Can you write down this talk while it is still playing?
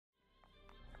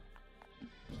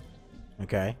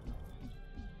Okay.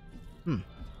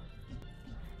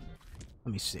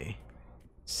 Let me see.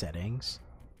 Settings.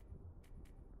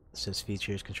 It says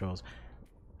features, controls.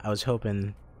 I was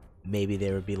hoping maybe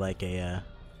there would be like a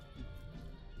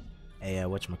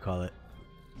whatchamacallit,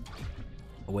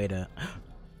 a way to...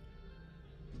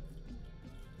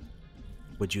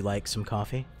 Would you like some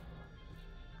coffee?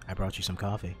 I brought you some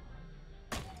coffee.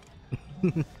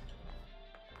 Hey,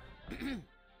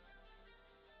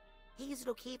 is it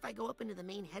okay if I go up into the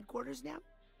main headquarters now?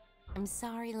 I'm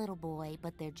sorry, little boy,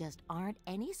 but there just aren't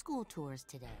any school tours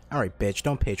today. Alright, bitch,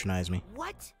 don't patronize me.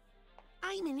 What?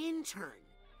 I'm an intern.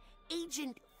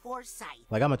 Agent Forsythe.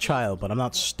 Like, I'm a child, but I'm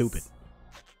not stupid.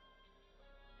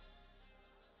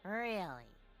 Really?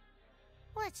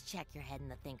 Let's check your head in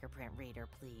the fingerprint reader,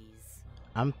 please.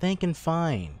 I'm thinking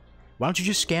fine. Why don't you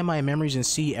just scan my memories and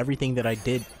see everything that I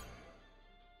did?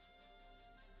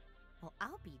 Well,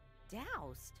 I'll be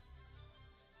doused.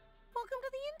 Welcome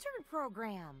to the intern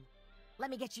program. Let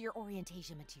me get you your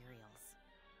orientation materials.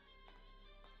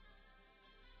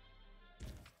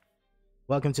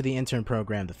 Welcome to the intern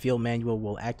program. The field manual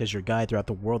will act as your guide throughout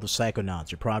the world of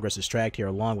Psychonauts. Your progress is tracked here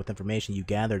along with information you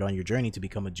gathered on your journey to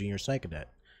become a junior Psychonaut.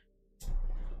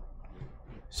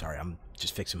 Sorry, I'm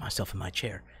just fixing myself in my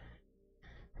chair.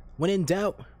 When in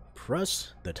doubt,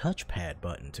 press the touchpad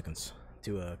button to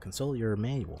consult your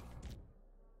manual.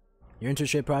 Your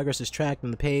internship progress is tracked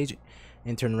on the page.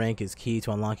 Intern rank is key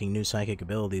to unlocking new psychic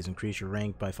abilities. Increase your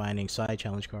rank by finding side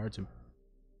challenge cards and...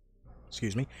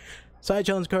 Side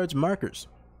challenge cards markers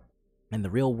in the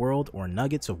real world or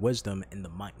nuggets of wisdom in the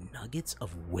mind. Nuggets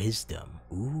of wisdom.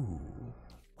 Ooh.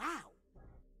 Wow.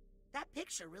 That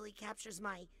picture really captures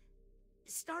my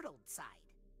startled side.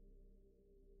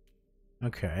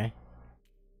 Okay.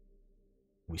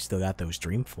 We still got those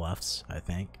dream fluffs, I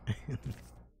think.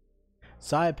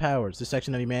 Psi-Powers. This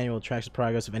section of your manual tracks the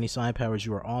progress of any Psi-Powers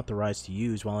you are authorized to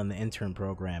use while in the intern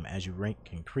program. As your rank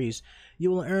increase,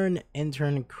 you will earn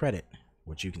intern credit,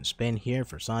 which you can spend here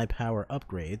for Psi-Power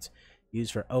upgrades. Use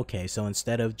for... Okay, so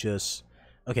instead of just...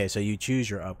 Okay, so you choose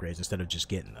your upgrades instead of just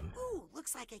getting them. Ooh,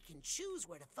 looks like I can choose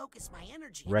where to focus my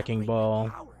energy. Wrecking Ball,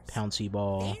 Pouncy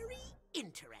Ball. Very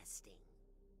interesting.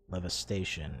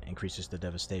 Levitation. Increases the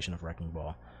devastation of Wrecking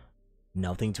Ball.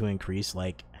 Nothing to increase,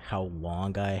 like, how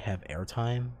long I have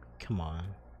airtime? Come on.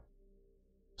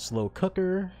 Slow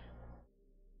Cooker.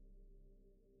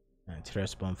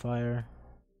 Terrorist Bonfire.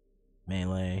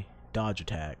 Melee. Dodge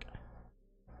attack.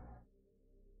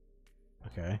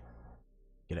 Okay.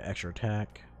 Get an extra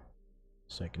attack.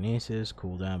 Psychonesis.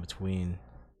 Cooldown between...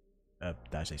 did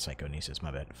I say psychonesis?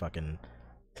 My bad. Fucking...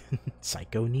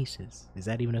 Psychonesis. Is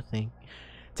that even a thing?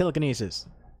 Telekinesis.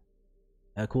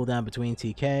 Cooldown between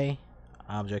TK.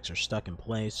 Objects are stuck in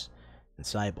place. And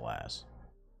Side Blast.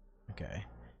 Okay.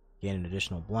 Gain an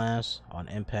additional blast. On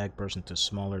impact, burst into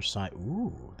smaller side...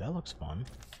 Ooh, that looks fun.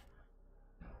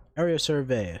 Area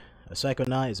Survey. A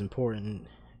Psychonaut is important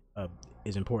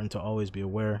to always be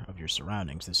aware of your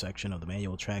surroundings. This section of the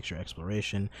manual tracks your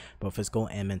exploration, both physical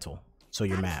and mental. So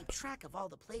your map. Keep track of all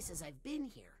the places I've been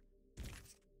here.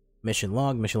 Mission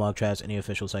log. Mission log tracks any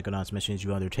official Psychonauts missions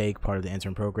you undertake, part of the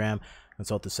intern program.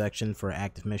 Consult the section for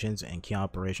active missions and key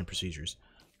operation procedures.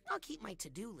 I'll keep my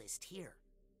to-do list here.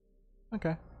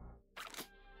 Okay.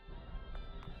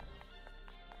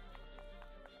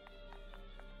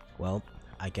 Well,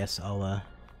 I guess I'll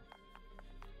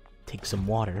take some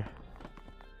water.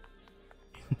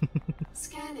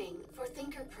 Scanning for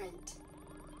fingerprint.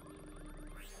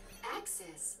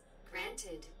 Access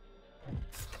granted.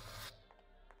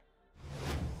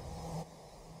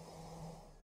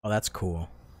 Oh, that's cool.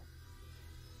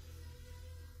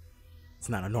 It's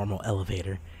not a normal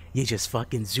elevator. You just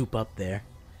fucking zoop up there.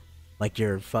 Like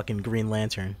your fucking Green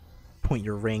Lantern. Point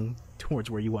your ring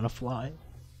towards where you want to fly.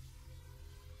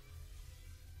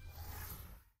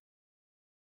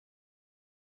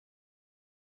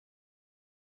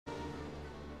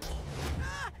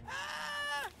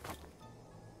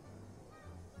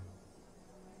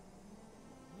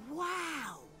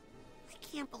 Wow! I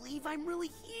can't believe I'm really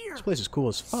here. This place is cool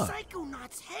as fuck.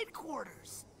 Psychonaut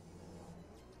Headquarters.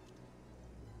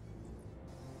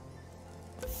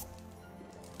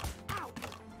 Ow!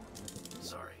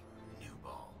 Sorry, new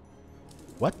ball.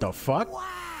 What the fuck?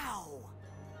 Wow!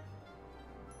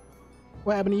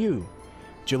 What happened to you?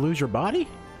 Did you lose your body?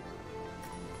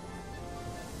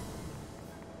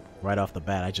 Right off the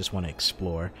bat, I just want to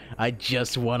explore. I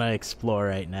just want to explore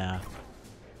right now.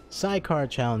 Sidecar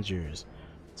challengers.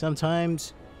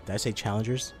 Sometimes... Did I say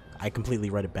challengers? I completely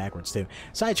read it backwards too.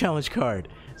 Side challenge card.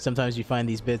 Sometimes you find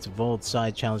these bits of old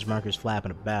side challenge markers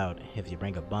flapping about. If you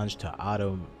bring a bunch to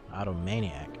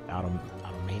Automaniac.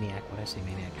 Automaniac. What did I say?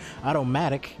 Maniac.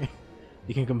 Automatic.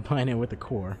 You can combine it with the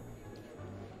core.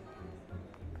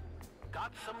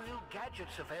 Got some new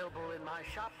gadgets available in my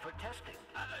shop for testing.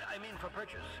 I mean for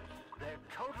purchase. They're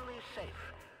totally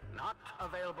safe. Not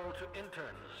available to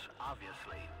interns,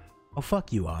 obviously. Oh,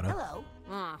 fuck you, Otto. Hello.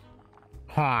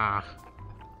 Ha.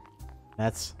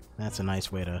 That's a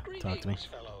nice way to talk to me. Greetings,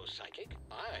 fellow psychic.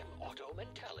 I'm Otto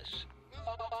Mentalis.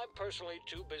 I'm personally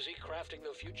too busy crafting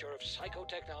the future of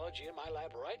psychotechnology in my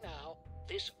lab right now.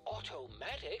 This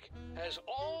Automatic has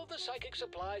all the psychic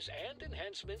supplies and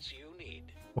enhancements you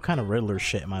need. What kind of Riddler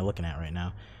shit am I looking at right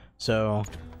now? So,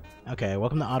 okay,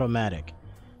 welcome to Automatic.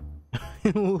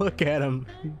 Look at him.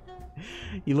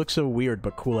 He looks so weird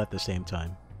but cool at the same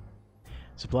time.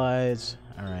 Supplies.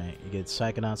 Alright, you get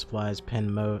Psychonaut supplies,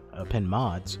 pen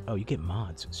mods. Oh, you get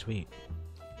mods. Sweet.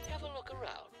 Have a look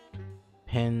around.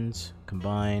 Pens,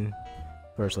 combine.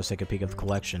 First, let's take a peek at the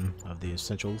collection of the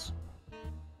essentials.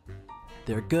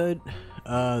 They're good.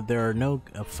 There are no...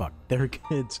 Oh, fuck. They're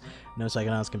goods. No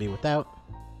Psychonauts can be without.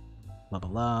 Blah, blah,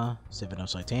 blah.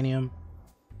 Civinos Titanium.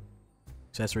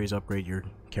 Accessories upgrade your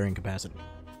carrying capacity.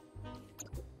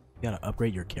 You gotta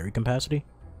upgrade your carry capacity?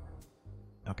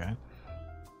 Okay.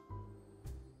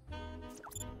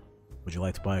 Would you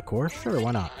like to buy a course? Sure,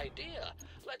 why not? Idea.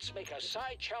 Let's make a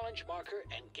Psi challenge marker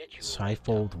and get you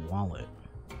Psi-Fold wallet.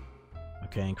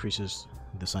 Okay, increases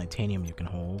the titanium you can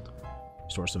hold.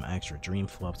 Store some extra dream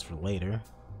fluffs for later.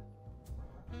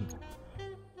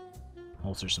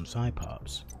 Alter some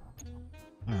Psi-Pops.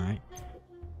 Alright.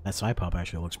 That Psi-Pop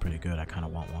actually looks pretty good. I kind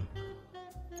of want one.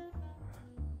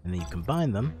 And then you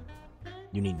combine them.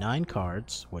 You need 9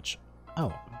 cards, which...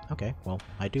 Oh, okay. Well,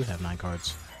 I do have 9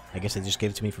 cards. I guess they just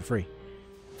gave it to me for free.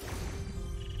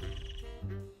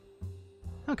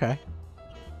 Okay.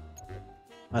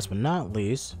 Last but not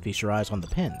least, feast your eyes on the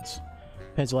pins.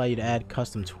 Pins allow you to add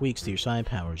custom tweaks to your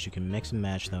Psi-Powers. You can mix and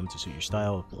match them to suit your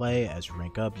style of play. As you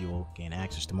rank up, you will gain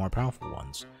access to more powerful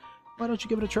ones. Why don't you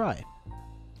give it a try?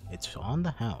 It's on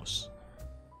the house.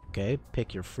 Okay,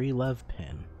 pick your free lev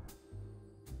pin.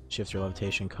 Shift your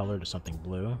levitation color to something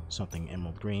blue, something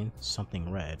emerald green,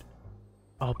 something red.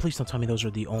 Oh, please don't tell me those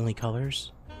are the only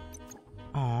colors.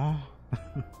 Aww.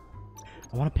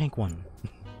 I want a pink one.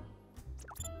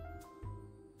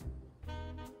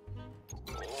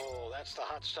 Oh, that's the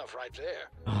hot stuff right there.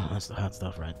 Oh, that's the hot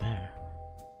stuff right there.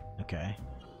 Okay.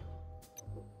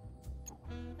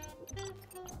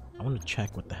 I want to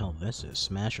check what the hell this is.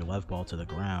 Smash your lev ball to the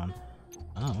ground.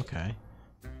 Oh, okay.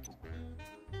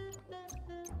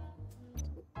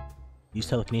 Use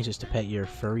telekinesis to pet your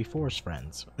furry forest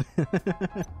friends.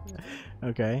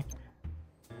 Okay.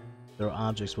 Throw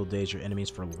objects will daze your enemies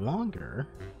for longer.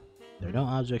 There are no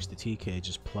objects to TK,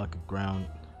 just pluck a ground...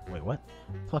 Wait, what?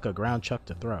 Pluck a ground chuck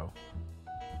to throw.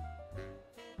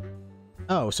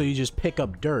 Oh, so you just pick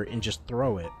up dirt and just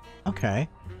throw it. Okay.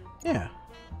 Yeah.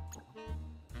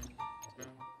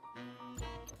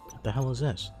 What the hell is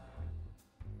this?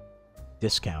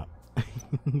 Discount.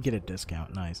 Get a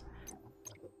discount. Nice.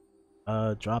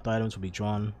 Dropped items will be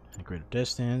drawn at a greater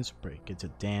distance. Break into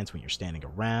dance when you're standing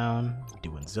around.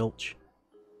 Doing zilch.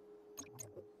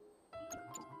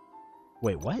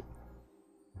 Wait, what?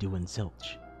 Doing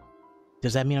zilch.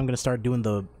 Does that mean I'm gonna start doing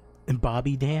the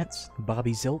Bobby dance?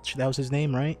 Bobby Zilch? That was his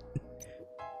name, right?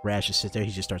 Rash just sits there,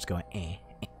 he just starts going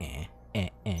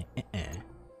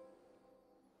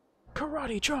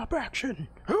Karate chop action!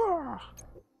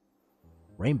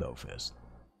 Rainbow Fist.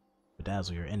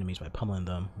 Bedazzle your enemies by pummeling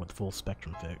them with full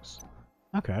spectrum fix.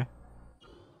 Okay.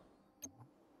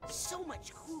 So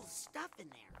much cool stuff in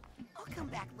there. I'll come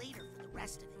back later for the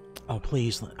rest of it. Oh,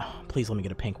 please let me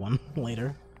get a pink one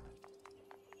later.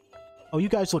 Oh, you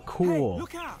guys look cool. Hey,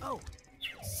 look out! Oh,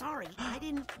 sorry, I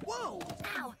didn't... Whoa!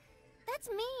 Ow! That's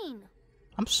mean!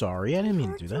 I'm sorry, I didn't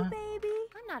mean to do that. Baby?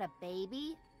 I'm not a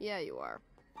baby. Yeah, you are.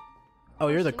 Oh,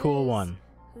 you're the Question cool is, one.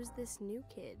 Who's this new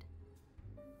kid?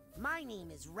 My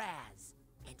name is Raz,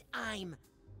 and I'm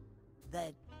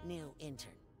the new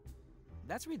intern.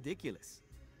 That's ridiculous.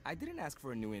 I didn't ask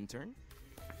for a new intern.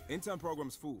 Intern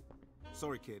program's full.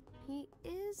 Sorry, kid. He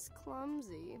is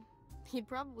clumsy. He'd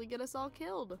probably get us all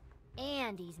killed.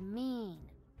 And he's mean.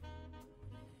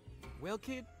 Well,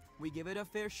 kid, we give it a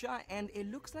fair shot, and it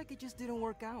looks like it just didn't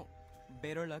work out.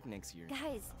 Better luck next year.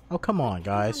 Guys. Oh, come on,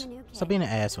 guys. Stop being an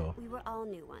asshole. We were all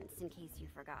new once, in case you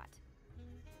forgot.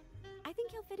 I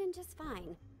think he'll fit in just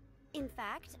fine. In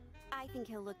fact, I think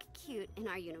he'll look cute in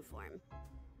our uniform.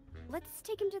 Let's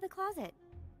take him to the closet.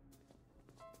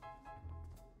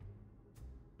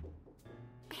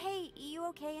 Hey, you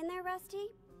okay in there, Rusty?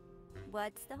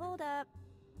 What's the holdup?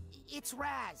 It's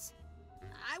Raz.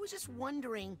 I was just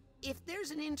wondering, if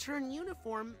there's an intern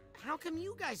uniform, how come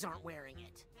you guys aren't wearing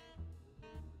it?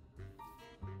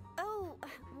 Oh,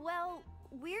 well,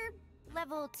 we're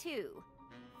level 2.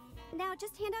 Now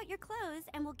just hand out your clothes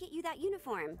and we'll get you that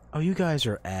uniform. Oh, you guys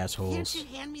are Can't assholes. you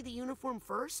hand me the uniform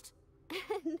first?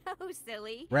 No,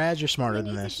 silly. Raz, you're smarter we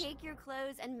than need this. to take your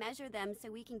clothes and measure them so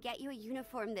we can get you a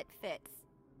uniform that fits.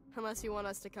 Unless you want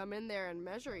us to come in there and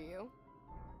measure you.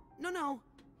 No.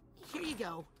 Here you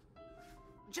go.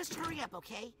 Just hurry up,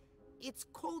 okay? It's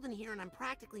cold in here and I'm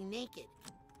practically naked.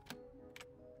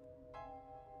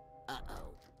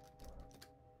 Uh-oh.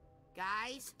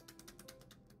 Guys?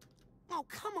 Oh,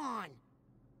 come on!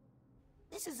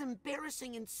 This is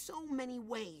embarrassing in so many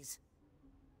ways.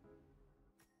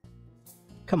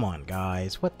 Come on,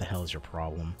 guys. What the hell is your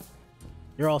problem?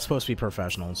 You're all supposed to be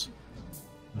professionals.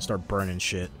 And start burning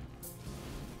shit.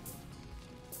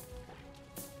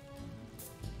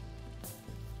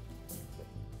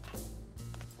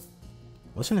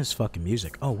 Listen to this fucking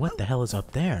music. Oh, what the hell is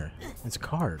up there? It's a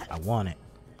card. I want it.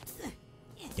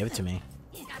 Give it to me.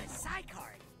 You got a Psi card.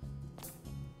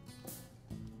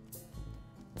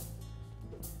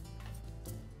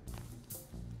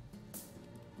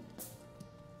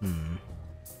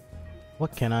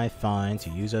 What can I find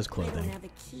to use as I don't clothing? have a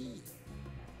key.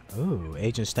 Ooh,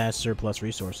 agent stats surplus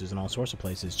resources in all sorts of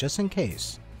places, just in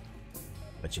case.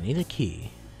 But you need a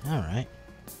key. Alright.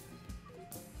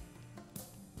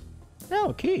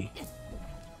 Oh, key.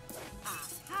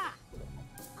 Aha!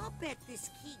 I'll bet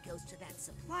this key goes to that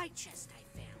supply chest I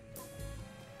found.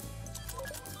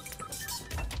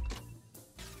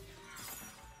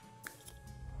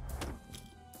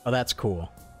 Oh, that's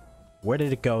cool. Where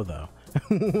did it go, though?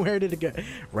 Where did it go?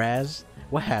 Raz,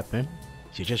 what happened?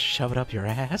 Did you just shove it up your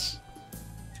ass?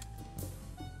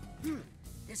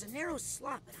 There's a narrow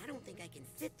slot, but I don't think I can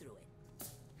fit through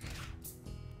it.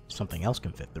 Something else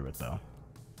can fit through it, though.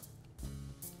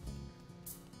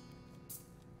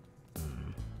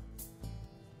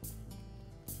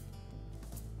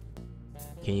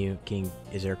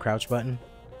 Is there a crouch button?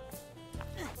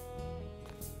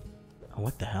 Oh,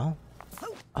 what the hell?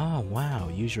 Oh, wow,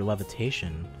 use your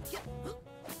levitation.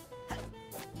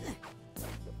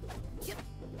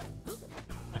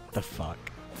 What the fuck?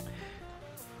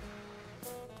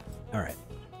 Alright.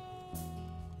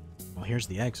 Well, here's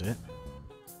the exit.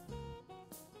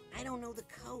 I don't know the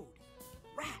code.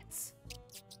 Rats!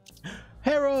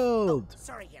 Harold!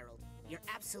 Sorry, Harold. You're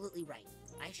absolutely right.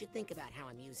 I should think about how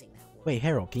I'm using that word. Wait,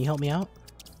 Harold, can you help me out?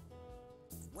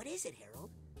 What is it, Harold?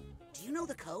 Do you know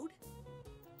the code?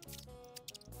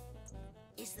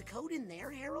 Is the code in there,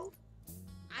 Harold?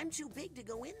 I'm too big to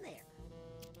go in there.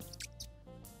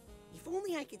 If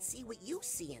only I could see what you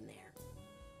see in there.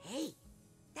 Hey,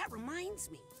 that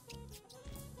reminds me.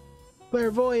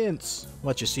 Clairvoyance!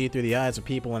 What you see through the eyes of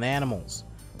people and animals.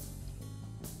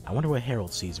 I wonder what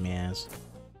Harold sees me as.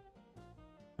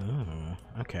 Oh,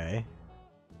 okay.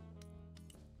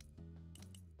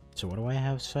 So what do I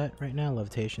have set right now?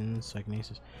 Levitation,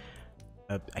 psychonesis.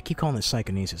 I keep calling it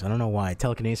psychonesis. I don't know why.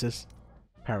 Telekinesis?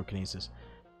 Pyrokinesis.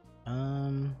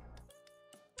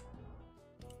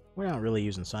 We're not really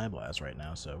using Psyblast right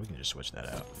now, so we can just switch that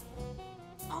out.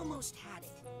 Almost had it.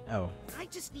 Oh. I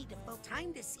just need to fill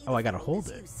time to see. Oh, I gotta hold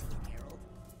it.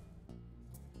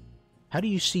 How do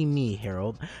you see me,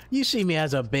 Harold? You see me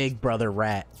as a big brother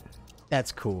rat.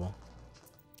 That's cool.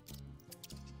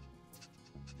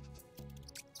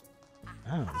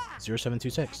 Oh,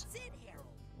 0726.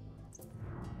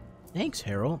 Thanks,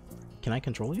 Harold. Can I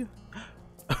control you?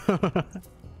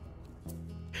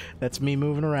 That's me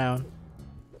moving around.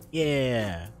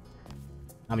 Yeah.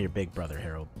 I'm your big brother,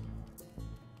 Harold.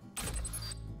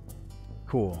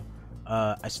 Cool.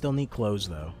 I still need clothes,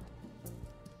 though.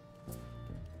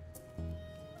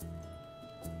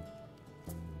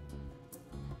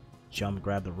 Jump,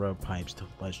 grab the rope pipes to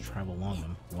let's travel along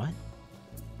them. What?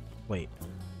 Wait.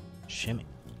 Shimmy.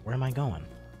 Where am I going?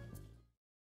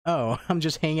 Oh, I'm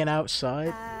just hanging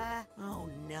outside? Oh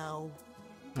no.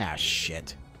 Ah,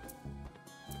 shit.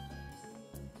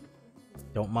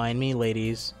 Don't mind me,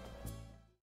 ladies.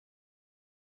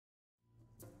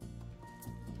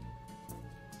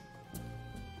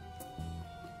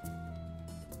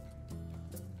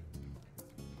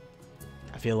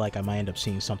 I feel like I might end up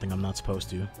seeing something I'm not supposed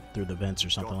to through the vents or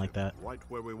something like that. Right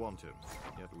where we want him.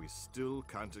 Yet we still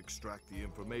can't extract the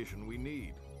information we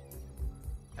need.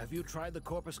 Have you tried the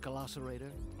corpus calloserator?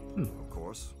 Of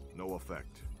course, no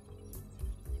effect.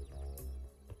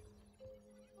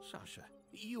 Sasha,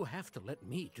 you have to let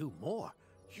me do more.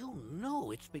 You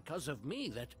know it's because of me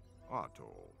that...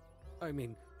 Otto. I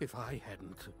mean, if I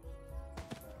hadn't...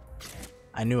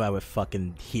 I knew I would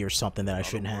fucking hear something that I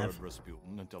shouldn't have.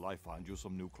 Rasputin, until I find you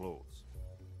some new clothes.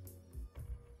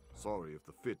 Sorry if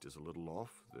the fit is a little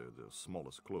off. They're the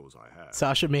smallest clothes I have.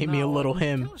 Sasha made me a little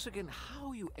him. Tell us again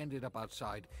how you ended up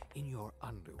outside in your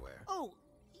underwear. Oh,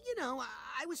 you know,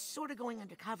 I was sort of going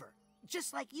undercover.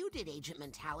 Just like you did, Agent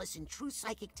Mentalis, in True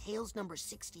Psychic Tales number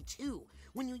 62,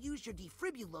 when you used your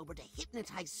defibrillator to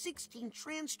hypnotize 16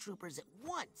 trans troopers at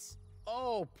once.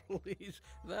 Oh, please.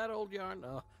 That old yarn?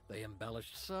 They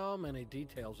embellished so many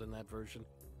details in that version.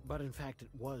 But in fact, it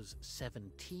was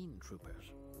 17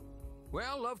 troopers.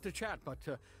 Well, love to chat, but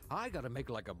I gotta make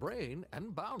like a brain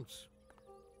and bounce.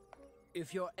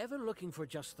 If you're ever looking for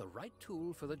just the right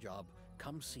tool for the job,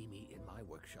 come see me in my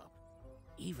workshop.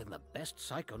 Even the best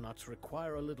psychonauts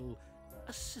require a little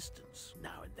assistance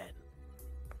now and then.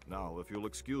 Now, if you'll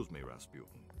excuse me, Rasputin,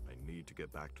 I need to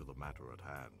get back to the matter at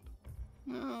hand.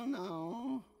 No,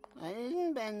 no. I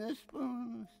didn't bend the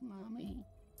spoons, Mommy.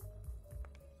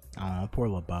 Aw, poor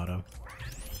Lobato.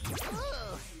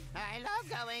 Ooh, I love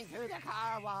going through the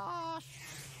car wash.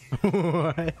 What?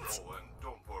 Oh, and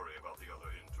don't worry about the other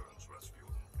interns,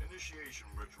 Rasputin. Initiation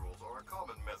rituals are a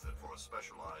common method for a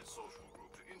specialized social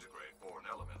group to integrate foreign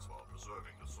elements while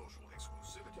preserving the social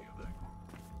exclusivity of that group.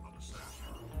 Understand?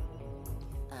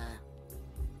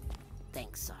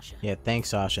 Thanks, Sasha. Yeah, thanks,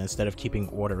 Sasha. Instead of keeping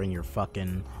order in your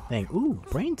fucking thing. Ooh,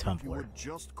 brain If you tumbler. would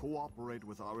just cooperate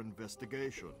with our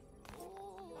investigation.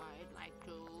 I'd like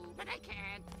to, but I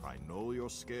can't. I know you're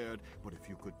scared, but if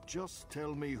you could just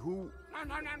tell me who...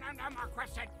 No more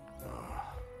question.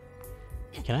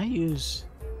 Can I use...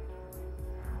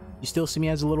 You still see me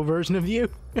as a little version of you?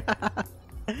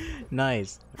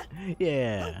 Nice.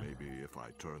 Yeah. Maybe if I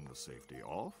turn the safety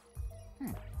off?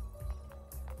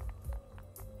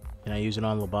 Can I use it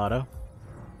on Lobato?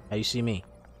 How you see me?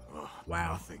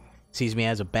 Wow. Nothing. Sees me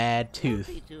as a bad tooth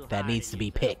Don't be too that hard needs on to be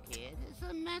yourself, picked. kid.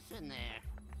 There's a mess in there.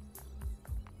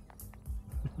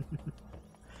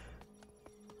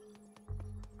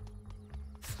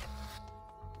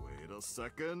 Wait a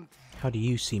second. How do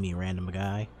you see me, random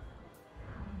guy?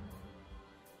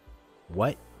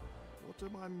 What? What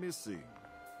am I missing?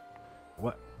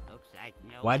 What? Looks like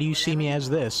no Why do one you will see me ever as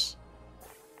know. this?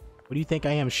 What do you think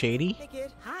I am, shady? Hey,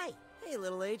 kid. Hi. Hey,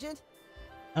 little agent.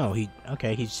 Oh,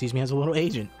 okay, he sees me as a little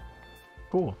agent.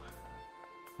 Cool.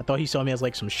 I thought he saw me as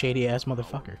like some shady ass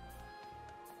motherfucker.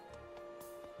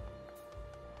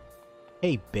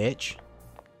 Hey, bitch.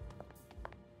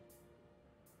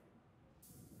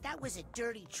 That was a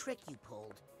dirty trick you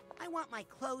pulled. I want my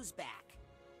clothes back.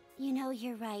 You know,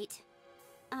 you're right.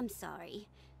 I'm sorry.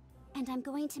 And I'm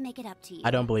going to make it up to you.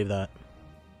 I don't believe that.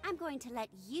 I'm going to let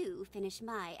you finish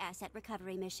my asset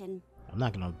recovery mission. I'm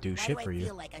not gonna do shit for Why do I you.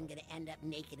 feel like I'm gonna end up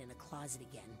naked in a closet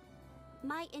again?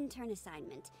 My intern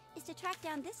assignment is to track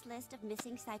down this list of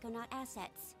missing Psychonaut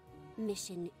assets.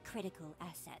 Mission critical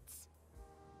assets.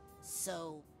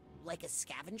 So, like a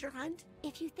scavenger hunt?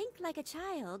 If you think like a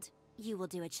child, you will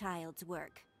do a child's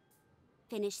work.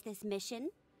 Finish this mission,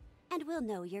 and we'll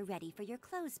know you're ready for your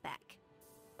clothes back.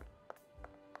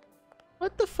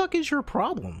 What the fuck is your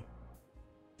problem?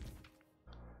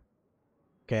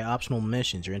 Okay, optional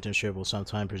missions. Your internship will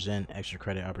sometime present extra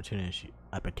credit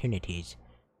opportunities.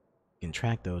 You can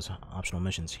track those optional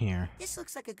missions here. This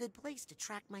looks like a good place to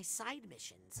track my side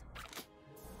missions.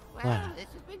 Well, Wow. this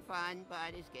has been fun,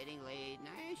 but it's getting late, and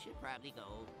I should probably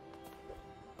go.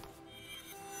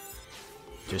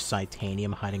 Just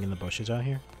Titanium hiding in the bushes out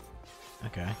here?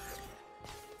 Okay.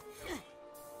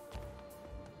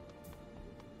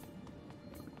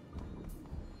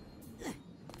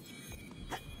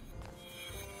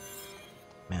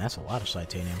 Man, that's a lot of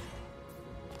Titanium.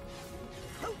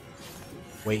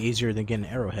 Way easier than getting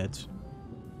arrowheads.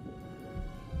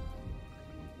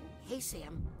 Hey,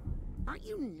 Sam. Aren't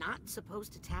you not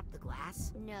supposed to tap the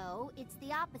glass? No, it's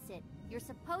the opposite. You're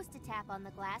supposed to tap on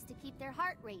the glass to keep their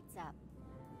heart rates up.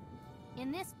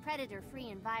 In this predator-free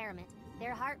environment,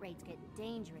 their heart rates get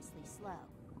dangerously slow.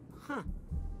 Huh.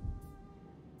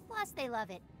 Plus, they love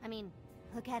it. I mean,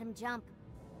 look at them jump.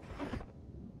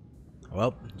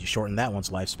 Well, you shortened that one's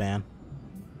lifespan.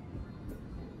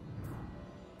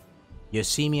 You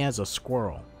see me as a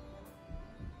squirrel.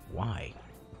 Why?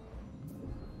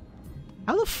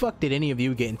 How the fuck did any of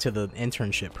you get into the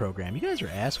internship program? You guys are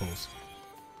assholes.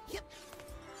 Yep.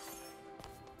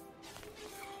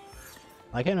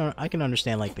 I can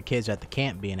understand like the kids at the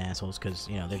camp being assholes because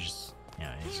you know they're just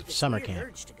it's summer weird camp.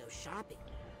 urge to go shopping.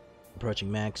 Approaching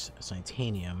max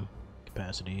Titanium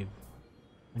capacity.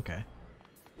 Okay.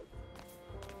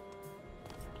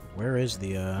 Where is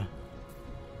the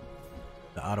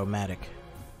automatic?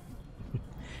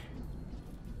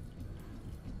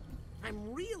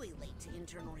 I'm really late to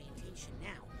intern orientation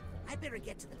now. I better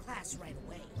get to the class right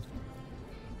away.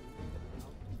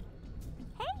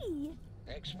 Hey!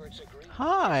 Experts agree.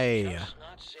 Hi.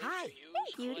 Hi. Hey,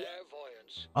 cutie.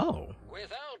 Oh.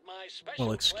 Without my special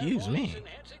Well, excuse me.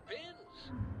 enhancing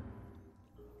pins.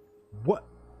 What?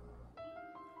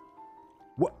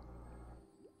 What?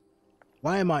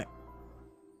 Why am I?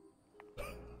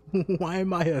 Why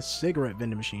am I a cigarette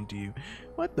vending machine to you?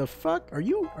 What the fuck? Are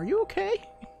you okay?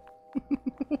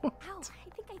 Ow, I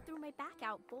think I threw my back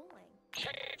out bowling.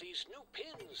 Check these new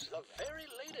pins, the very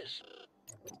latest.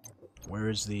 Where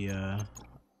is the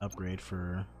upgrade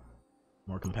for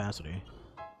more capacity?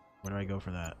 Where do I go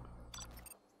for that?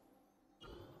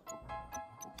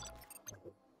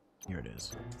 Here it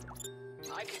is.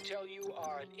 I can tell you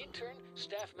are an intern,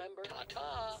 staff member.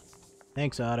 Ta-ta.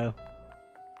 Thanks, Otto.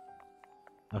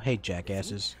 Oh, hey,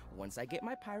 jackasses. Once I get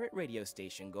my pirate radio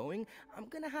station going, I'm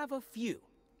gonna have a few,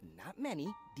 not many,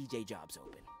 DJ jobs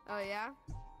open. Oh yeah?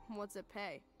 What's it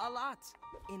pay? A lot.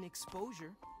 In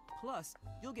exposure. Plus,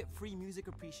 you'll get free music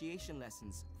appreciation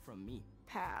lessons from me.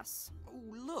 Pass. Oh,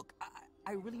 look,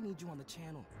 I really need you on the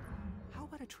channel. How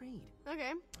about a trade?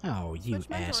 Okay. Oh, you Switch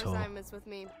mentor asshole. assignments with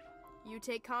me. You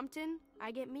take Compton,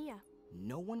 I get Mia.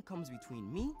 No one comes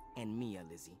between me and Mia,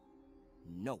 Lizzie.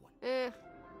 No one.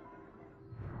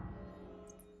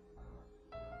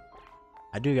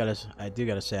 I do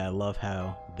gotta say, I love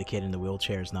how the kid in the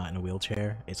wheelchair is not in a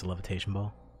wheelchair. It's a levitation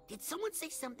ball. Did someone say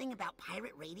something about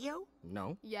pirate radio?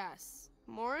 No. Yes.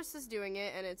 Morris is doing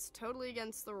it, and it's totally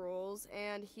against the rules,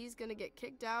 and he's gonna get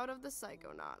kicked out of the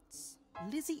Psychonauts.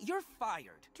 Lizzie, you're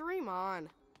fired. Dream on.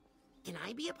 Can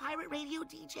I be a pirate radio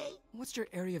DJ? What's your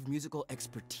area of musical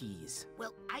expertise?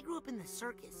 Well, I grew up in the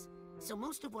circus, so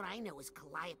most of what I know is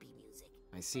calliope music.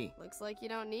 I see. Looks like you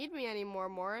don't need me anymore,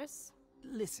 Morris.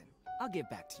 Listen, I'll get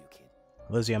back to you, kid.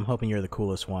 Lizzie, I'm hoping you're the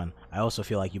coolest one. I also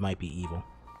feel like you might be evil.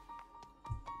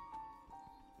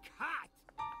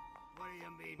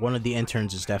 One of the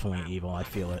interns is definitely evil, I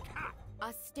feel it.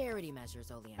 Austerity measures,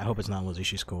 Oleander. I hope it's not Lizzie,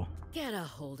 she's cool. Get a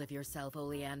hold of yourself,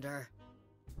 Oleander.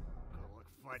 Gonna look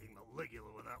fighting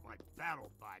Maligula without my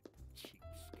battle bot,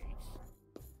 cheapskates.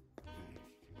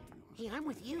 Hey, I'm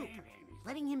with you.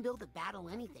 Letting him build a battle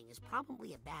anything is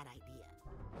probably a bad idea.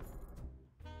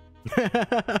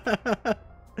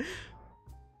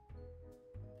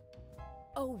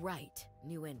 Oh, right.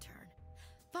 New intern.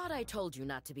 Thought I told you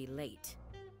not to be late.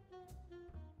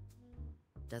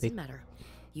 Doesn't matter.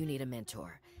 You need a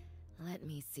mentor. Let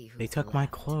me see who's They took my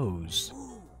clothes.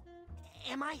 Ooh.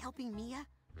 Am I helping Mia?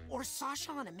 Or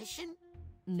Sasha on a mission?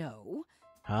 No.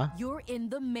 Huh? You're in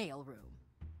the mailroom.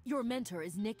 Your mentor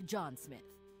is Nick John Smith.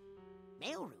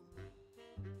 Mailroom?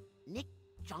 Nick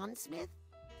John Smith?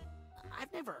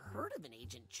 I've never heard of an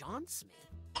Agent John Smith.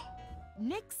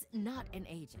 Nick's not an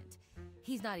agent.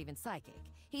 He's not even psychic.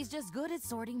 He's just good at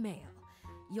sorting mail.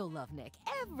 You'll love Nick.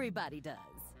 Everybody does.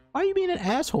 Why are you being an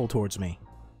asshole towards me?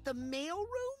 The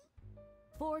mailroom?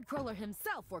 Ford Cruller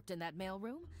himself worked in that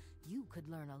mailroom. You could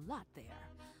learn a lot there.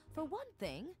 For one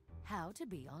thing, how to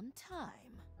be on time.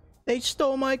 They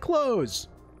stole my clothes!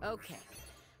 Okay,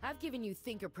 I've given you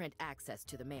fingerprint access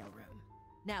to the mailroom.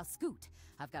 Now scoot.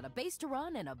 I've got a base to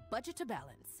run and a budget to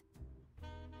balance.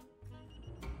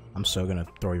 I'm so gonna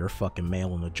throw your fucking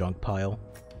mail in the junk pile.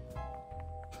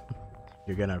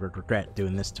 You're gonna regret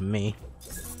doing this to me.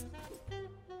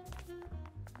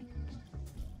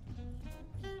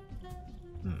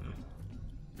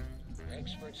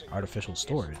 Artificial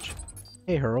storage.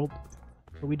 Hey, Harold.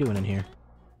 What are we doing in here?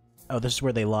 Oh, this is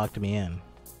where they locked me in.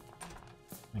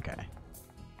 Okay.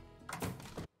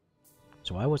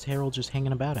 So why was Harold just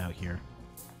hanging about out here?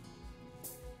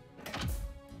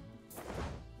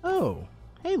 Oh,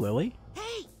 hey, Lily.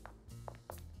 Hey!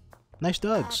 Nice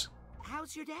Dugs.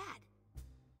 How's your dad?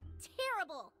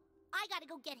 Terrible! I gotta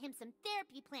go get him some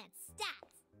therapy plant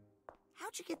stats.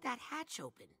 How'd you get that hatch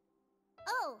open?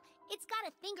 Oh, it's got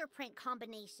a fingerprint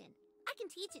combination. I can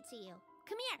teach it to you.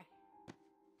 Come here.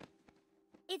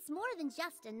 It's more than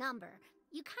just a number.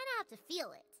 You kind of have to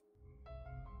feel it.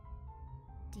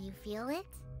 Do you feel it?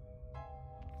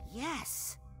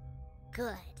 Yes.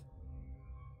 Good.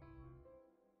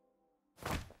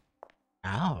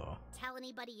 Ow. Tell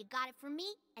anybody you got it from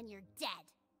me, and you're dead.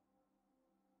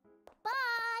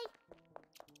 Bye!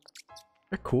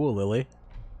 You're cool, Lily.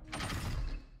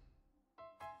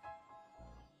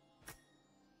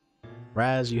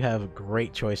 Raz, you have a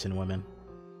great choice in women.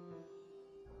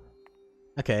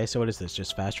 Okay, so what is this?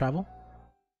 Just fast travel?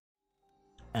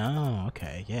 Oh,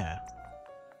 okay, yeah.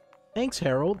 Thanks,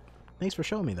 Harold. Thanks for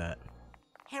showing me that.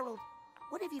 Harold,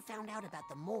 what have you found out about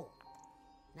the mole?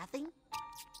 Nothing?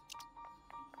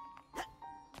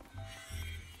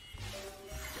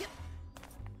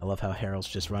 I love how Harold's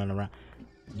just running around.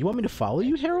 You want me to follow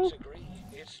you, Harold?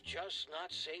 It's just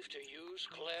not safe to use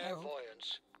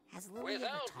clairvoyance.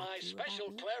 Without my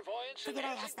special clairvoyance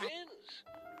enhancing pins.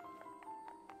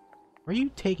 Where are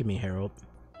you taking me, Harold?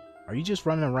 Are you just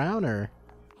running around, or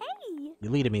Hey! you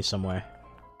leading me somewhere?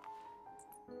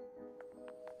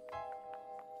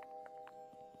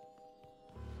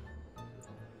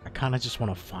 I kind of just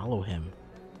want to follow him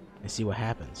and see what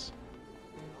happens.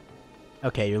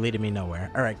 Okay, you're leading me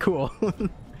nowhere. Alright, cool.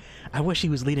 I wish he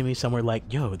was leading me somewhere like,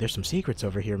 yo, there's some secrets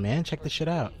over here, man. Check this shit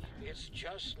out. It's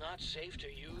just not safe to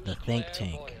use the think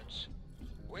tank.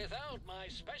 Without my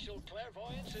special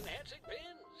clairvoyance enhancing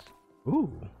pins.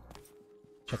 Ooh.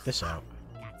 Check this out.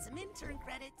 Got some intern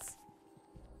credits.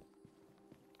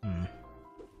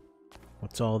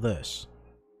 What's all this?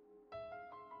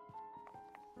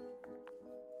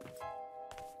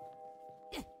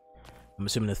 I'm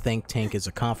assuming the think tank is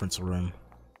a conference room.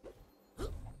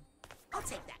 I'll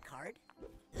take that card.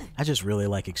 I just really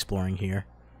like exploring here.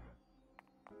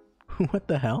 What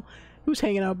the hell? Who's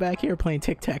hanging out back here playing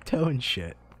tic-tac-toe and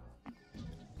shit?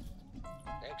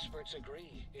 Experts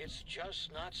agree. It's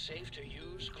just not safe to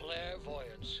use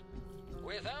clairvoyance.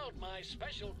 Without my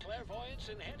special clairvoyance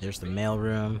enhancing. There's the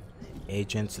mailroom.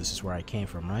 Agents, this is where I came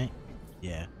from, right?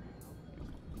 Yeah.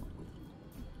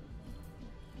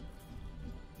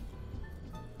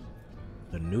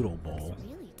 The noodle bowl. It's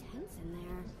really tense in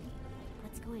there.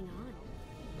 What's going on?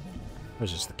 What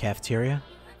is this, the cafeteria?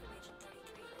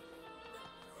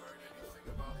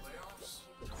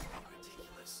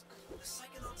 Ridiculous. The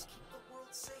Psychonauts keep the world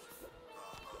safe.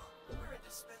 We're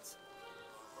indispensable.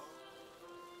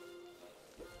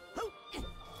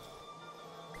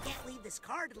 Can't leave this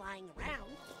card lying around.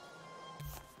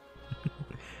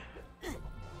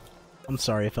 I'm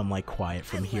sorry if I'm like quiet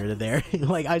from here to there.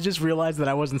 Like, I just realized that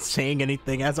I wasn't saying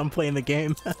anything as I'm playing the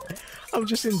game. I'm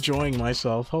just enjoying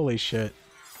myself. Holy shit.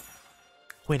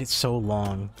 Wait, it's so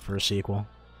long for a sequel.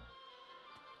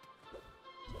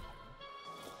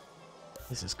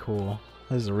 This is cool.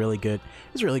 This is a really good,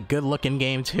 looking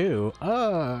game too.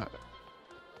 I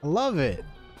love it.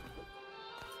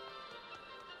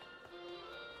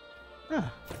 Huh.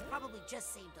 Probably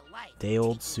just saved a life. Day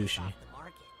old sushi.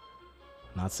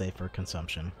 Not safe for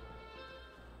consumption.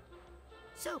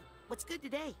 So, what's good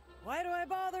today? Why do I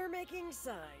bother making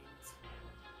signs?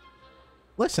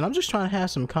 Listen, I'm just trying to have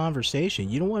some conversation.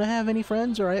 You don't want to have any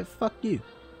friends? Alright, fuck you.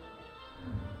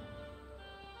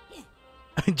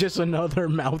 Just another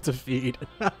mouth to feed.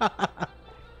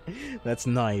 That's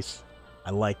nice.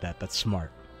 I like that. That's smart.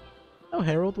 Oh,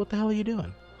 Harold, what the hell are you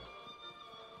doing?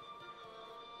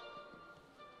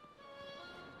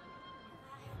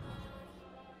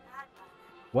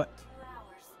 What?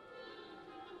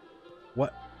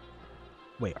 What?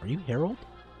 Wait, are you Harold?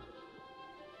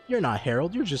 You're not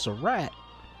Harold, you're just a rat.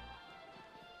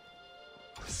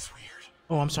 This is weird.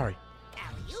 Oh, I'm sorry.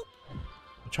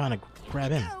 I'm trying to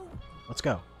grab in. Let's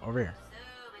go. Over here.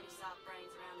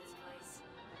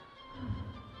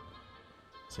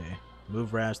 Let's see.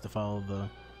 Move Raz to follow the...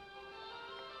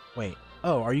 Wait.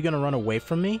 Oh, are you gonna run away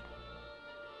from me?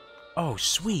 Oh,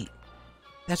 sweet.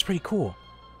 That's pretty cool.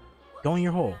 Go in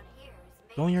your hole.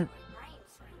 Go in your hole.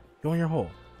 Go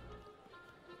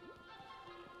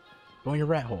in your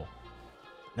rat hole.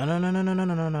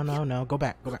 No. Go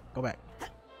back. Go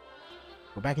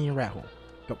back in your rat hole.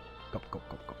 Go.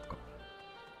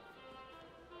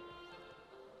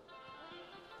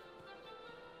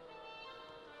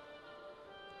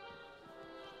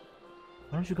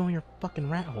 Why don't you go in your fucking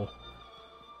rat hole?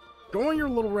 Go in your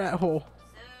little rat hole.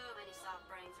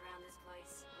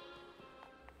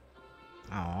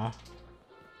 Aw.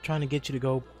 Trying to get you to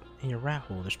go in your rat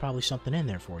hole. There's probably something in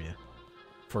there for you.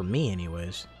 For me,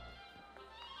 anyways.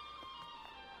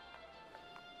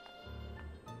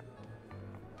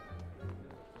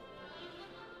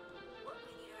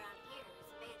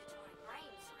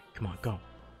 Come on, go.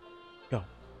 Go.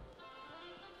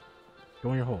 Go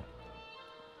in your hole.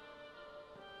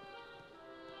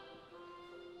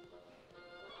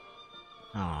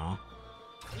 Aw.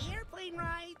 The airplane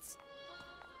rides.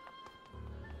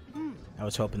 I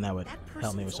was hoping that would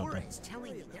help me with That person's aura something. is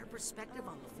telling me their perspective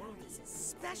on the world is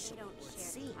especially worth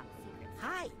seeing.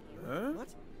 Hi. Huh?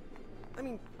 What? I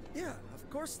mean, yeah, of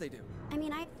course they do. I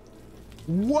mean,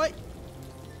 What?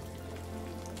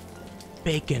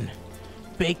 Bacon.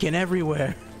 Bacon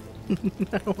everywhere.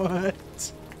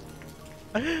 What?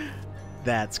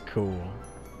 That's cool.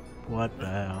 What the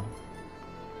hell?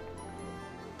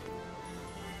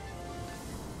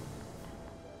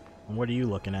 And what are you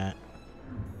looking at?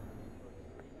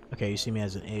 Okay, you see me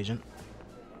as an agent.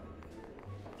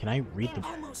 Can I read the...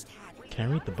 Almost had it. Can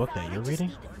I read the book that you're reading?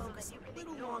 Need to focus a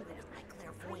little longer with my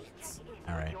clairvoyance.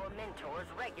 Alright. Your mentors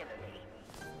regularly.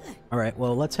 Alright,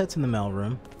 well, let's head to the mail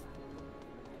room.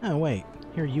 Oh, wait.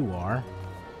 Here you are.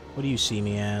 What do you see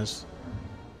me as?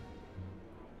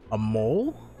 A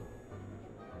mole?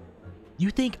 You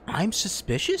think I'm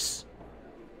suspicious?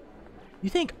 You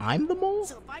think I'm the mole?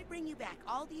 So if I bring you back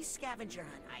all these scavenger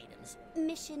hunt items...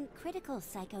 Mission critical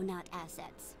Psychonaut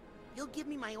assets. You'll give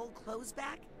me my old clothes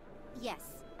back? Yes,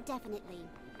 definitely.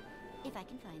 If I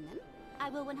can find them, I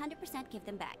will 100% give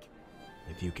them back.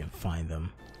 If you can find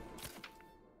them.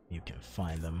 You can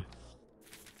find them.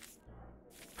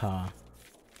 Huh.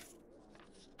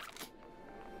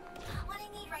 What do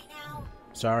you need right now?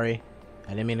 Sorry. I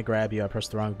didn't mean to grab you. I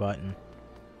pressed the wrong button.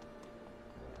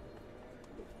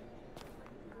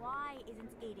 Why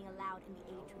isn't skating allowed in the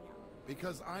atrium?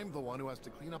 Because I'm the one who has to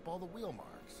clean up all the wheel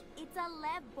marks. It's a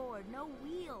lev board, no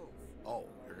wheels. Oh,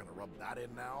 you're gonna rub that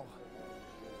in now?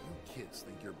 You kids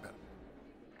think you're better.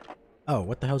 Oh,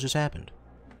 what the hell just happened?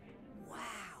 Wow.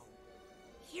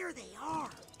 Here they are.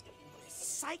 The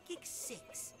Psychic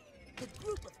Six. The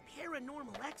group of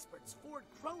paranormal experts Ford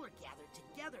Cruller gathered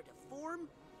together to form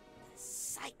the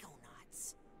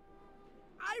Psychonauts.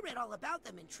 I read all about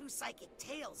them in True Psychic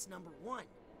Tales #1.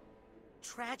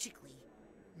 Tragically,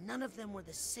 none of them were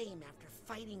the same after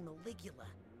fighting Maligula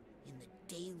in the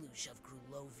deluge of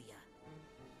Grulovia.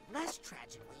 Less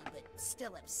tragically, but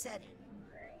still upsetting,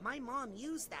 my mom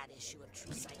used that issue of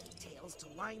True Psychic Tales to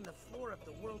line the floor of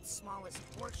the world's smallest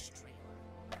horse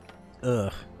trailer.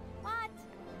 Ugh. What?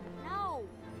 No.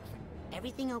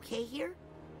 Everything okay here?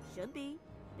 Should be,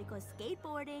 because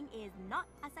skateboarding is not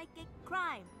a psychic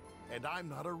crime. And I'm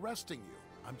not arresting you.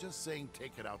 I'm just saying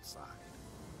take it outside.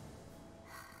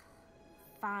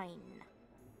 Fine.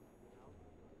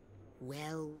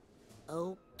 Well,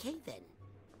 okay then.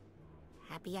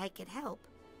 Happy I could help.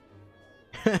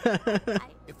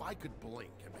 If I could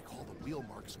blink and make all the wheel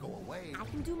marks go away... I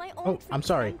can do my own Oh, trick, I'm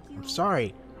sorry. thank you. I'm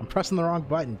sorry. I'm pressing the wrong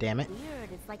button, damn it.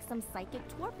 Weird, it's like some psychic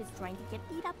twerp is trying to get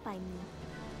eat up by me.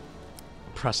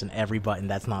 I'm pressing every button.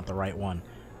 That's not the right one.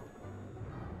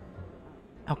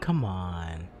 Oh, come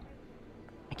on.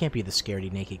 I can't be the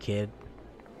scaredy naked kid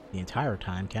the entire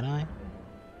time, can I?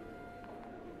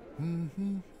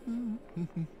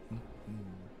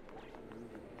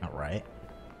 Alright.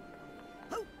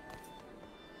 Oh.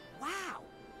 Wow!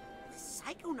 The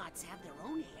Psychonauts have their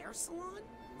own hair salon?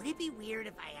 Would it be weird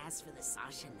if I asked for the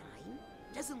Sasha Nein?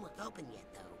 Doesn't look open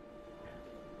yet, though.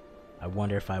 I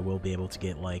wonder if I will be able to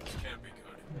get, like...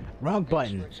 Wrong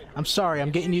button. I'm sorry, I'm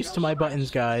getting used to my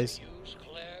buttons, guys.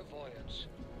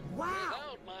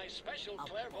 Wow!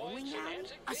 A bowling alley?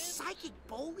 A psychic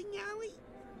bowling alley?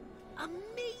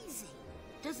 Amazing!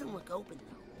 Doesn't look open,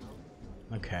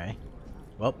 though. Okay.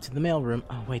 Well, to the mailroom.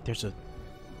 Oh, wait, there's a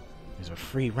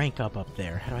free rank up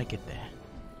there. How do I get that?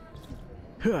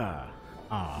 Huh.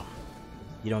 Oh.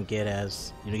 You don't get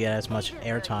as much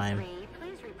airtime.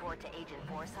 Please report to Agent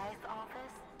Forsythe's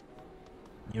office.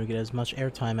 You don't get as much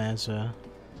airtime as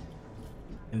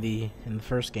in the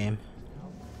first game.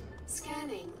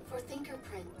 Scanning for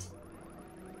fingerprint.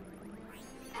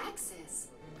 Access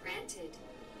granted.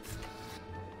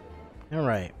 All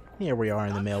right. Here we are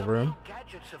in the mailroom.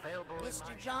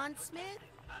 Mr. John Smith?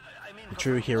 The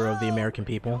true hero of the American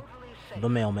people, the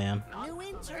mailman. New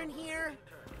intern here.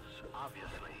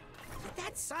 With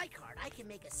that Psi card, I can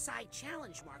make a Psi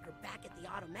challenge marker back at the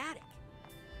automatic.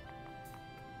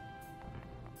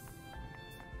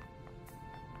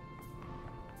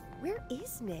 Where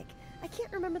is Nick? I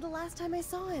can't remember the last time I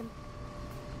saw him.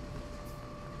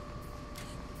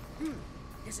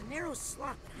 There's a narrow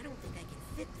slot, but I don't think I can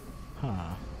fit through.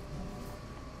 Huh.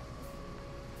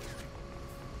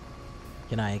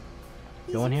 Can I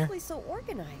go in here? He's usually so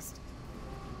organized.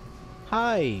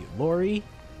 Hi, Lori.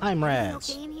 I'm Raz.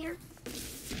 Okay in here?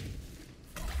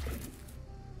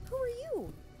 Who are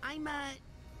you? I'm,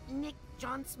 Nick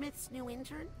John Smith's new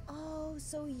intern. Oh,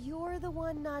 so you're the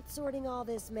one not sorting all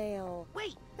this mail.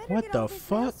 Wait! Better What get the all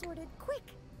this mail fuck? sorted quick.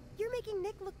 You're making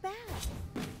Nick look bad.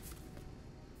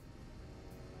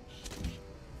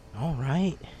 All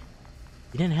right.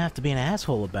 You didn't have to be an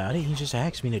asshole about it. You just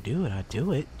asked me to do it. I'd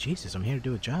do it. Jesus, I'm here to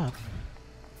do a job.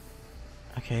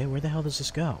 Okay, where the hell does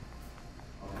this go?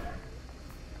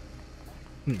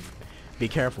 Be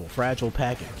careful. Fragile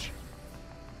package.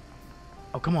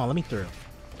 Oh, come on. Let me through.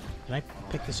 Can I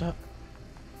pick this up?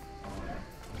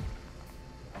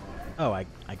 Oh, I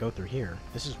go through here.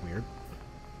 This is weird.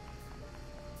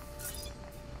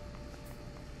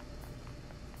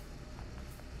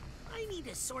 I need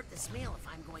to sort this mail if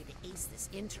I'm going to ace this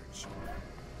internship.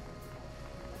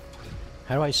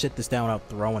 How do I sit this down without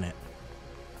throwing it?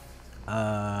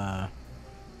 How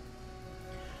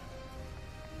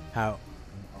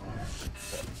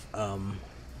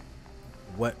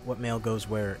what mail goes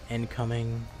where?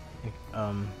 Incoming.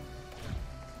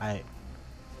 I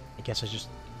guess I just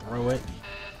throw it.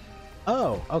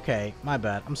 Oh, okay, my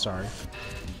bad. I'm sorry.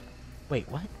 Wait,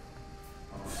 what?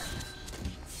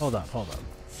 Hold up.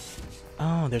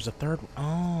 Oh, there's a third.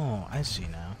 Oh, I see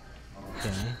now.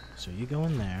 Okay, so you go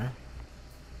in there.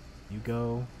 You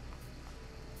go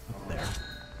up there.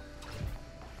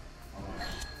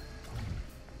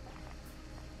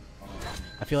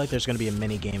 I feel like there's gonna be a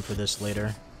mini game for this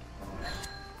later.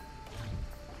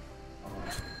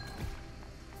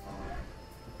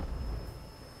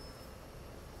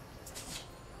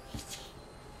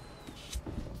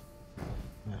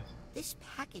 This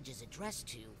package is addressed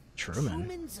to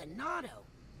Truman Zanotto.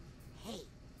 Hey,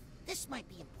 this might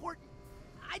be important.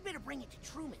 I'd better bring it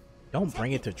to Truman. Don't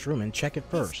bring it to Truman. Check it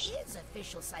first. This is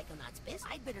official Psychonauts business.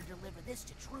 I'd better deliver this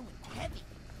to Truman heavy.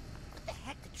 What the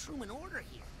heck did Truman order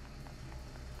here?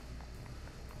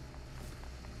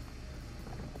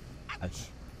 Ouch.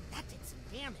 That did some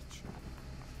damage.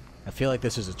 I feel like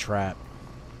this is a trap.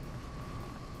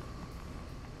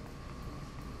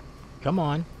 Come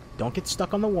on. Don't get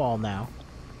stuck on the wall now.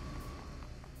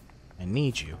 I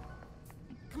need you.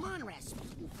 Come on,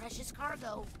 Rasputin. Precious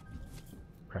cargo.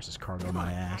 Precious cargo,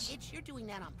 my ass. Package. You're doing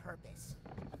that on purpose.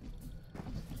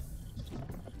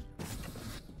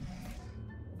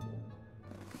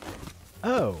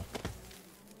 Oh.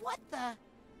 What the?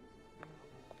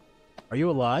 Are you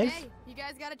alive? Hey, you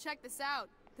guys gotta check this out.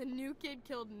 The new kid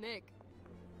killed Nick.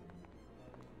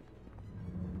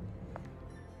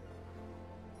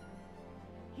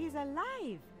 He's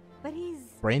alive, but he's...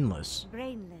 Brainless.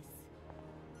 Brainless.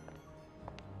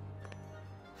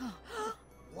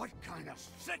 What kind of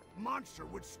sick monster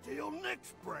would steal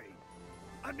Nick's brain?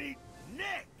 I mean,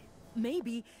 Nick!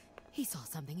 Maybe he saw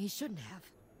something he shouldn't have.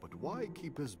 But why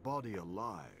keep his body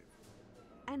alive?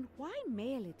 And why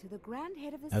mail it to the grand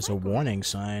head of the As a warning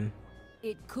sign.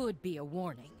 It could be a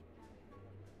warning.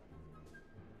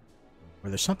 Or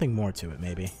there's something more to it,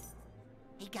 maybe.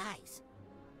 Hey guys,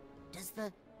 does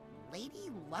the Lady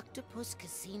Luctopus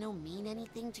Casino mean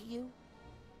anything to you?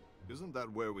 Isn't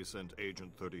that where we sent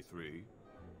Agent 33?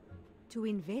 To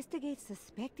investigate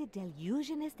suspected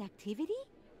delusionist activity?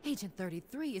 Agent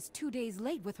 33 is 2 days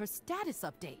late with her status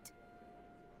update.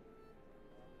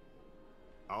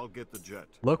 I'll get the jet.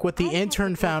 Look what the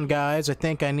intern found, guys. I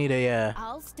think I need a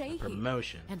I'll stay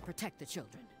promotion. Here and protect the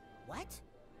children. What?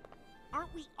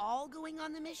 Aren't we all going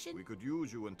on the mission? We could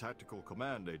use you in tactical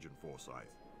command, Agent Forsythe.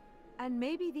 And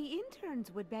maybe the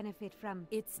interns would benefit from...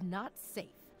 It's not safe.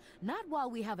 Not while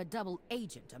we have a double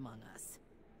agent among us.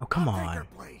 Oh, come I'll take on. her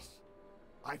place.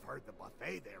 I've heard the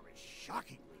buffet there is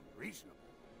shockingly reasonable.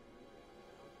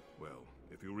 Well,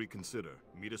 if you reconsider,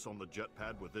 meet us on the jet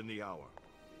pad within the hour.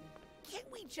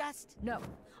 Can't we just... No,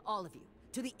 all of you.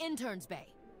 To the interns'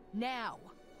 bay. Now.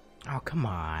 Oh, come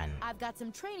on. I've got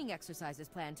some training exercises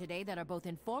planned today that are both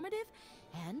informative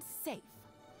and safe.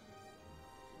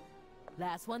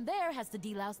 Last one there has to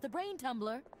delouse the brain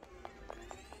tumbler.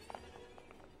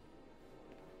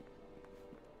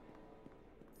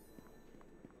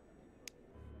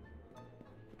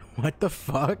 What the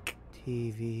fuck?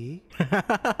 TV.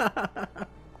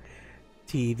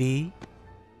 TV.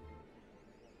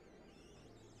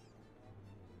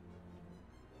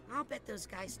 I'll bet those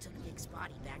guys took Nick's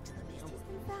body back to the mail.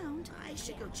 Found. I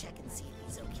should go check and see if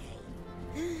he's okay.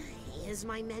 He is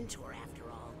my mentor, after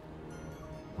all.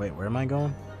 Wait, where am I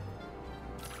going?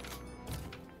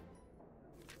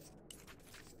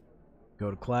 Go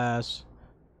to class.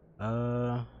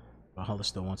 Hollis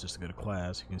still wants us to go to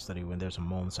class. You can study when there's a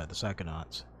mole inside the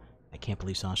Psychonauts. I can't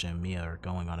believe Sasha and Milla are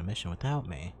going on a mission without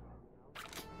me.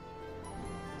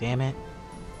 Damn it.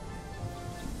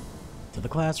 To the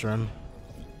classroom.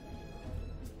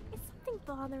 Is something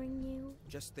bothering you?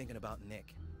 Just thinking about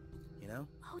Nick, you know?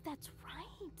 Oh, that's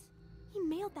right. He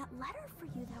mailed that letter for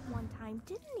you that one time,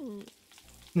 didn't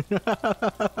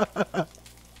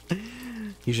he?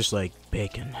 He's just like,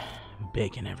 bacon.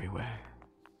 Bacon everywhere.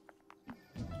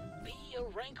 Be a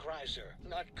rank riser,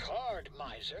 not card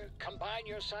miser. Combine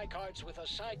your Psi cards with a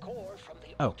Psi core from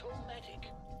the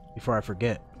automatic. Before I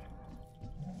forget.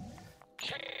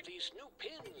 Check these new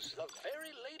pins, the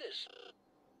very latest.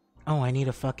 Oh, I need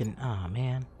a fucking... Oh,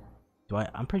 man.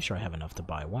 I'm pretty sure I have enough to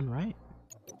buy one, right?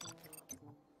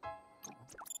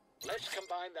 Let's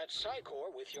combine that Psi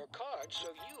core with your card so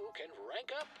you can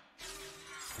rank up.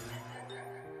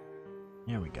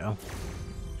 There we go.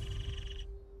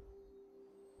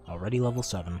 Already level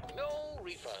 7. No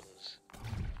refunds.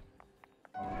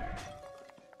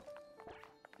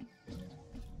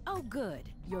 Good.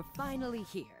 You're finally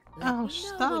here. Let Oh, me know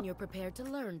stop. when you're prepared to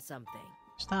learn something.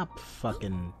 Stop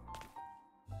fucking...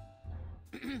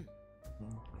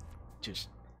 just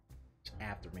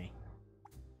after me.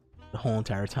 The whole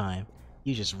entire time.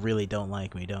 You just really don't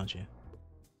like me, don't you?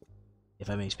 If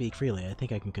I may speak freely, I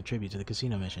think I can contribute to the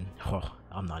casino mission. Oh,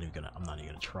 I'm not even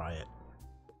gonna try it.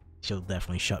 She'll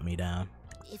definitely shut me down.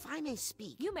 If I may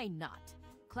speak... You may not.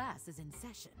 Class is in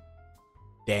session.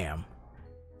 Damn.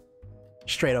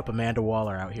 Straight up Amanda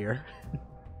Waller out here.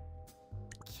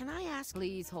 Can I ask...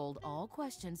 Please hold all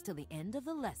questions till the end of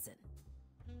the lesson.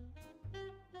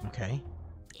 Okay.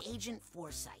 Agent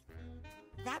Forsythe,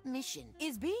 that mission...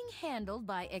 is being handled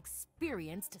by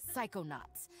experienced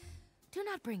psychonauts. Do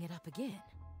not bring it up again.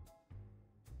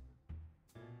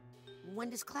 When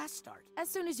does class start? As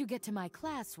soon as you get to my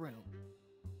classroom.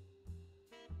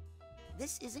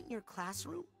 This isn't your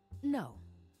classroom? No.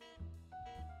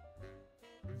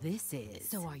 This is.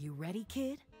 So are you ready,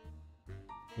 kid?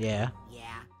 Yeah.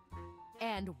 Yeah.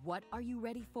 And what are you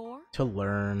ready for? To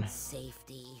learn.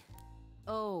 Safety.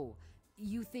 Oh,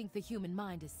 you think the human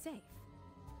mind is safe?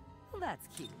 Well, that's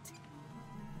cute.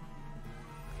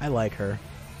 I like her.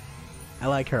 I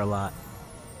like her a lot.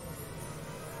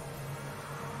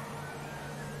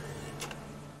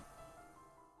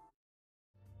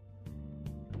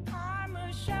 I'm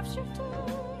a sharpshooter.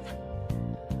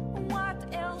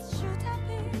 What else should I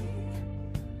be?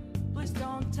 Please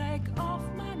don't take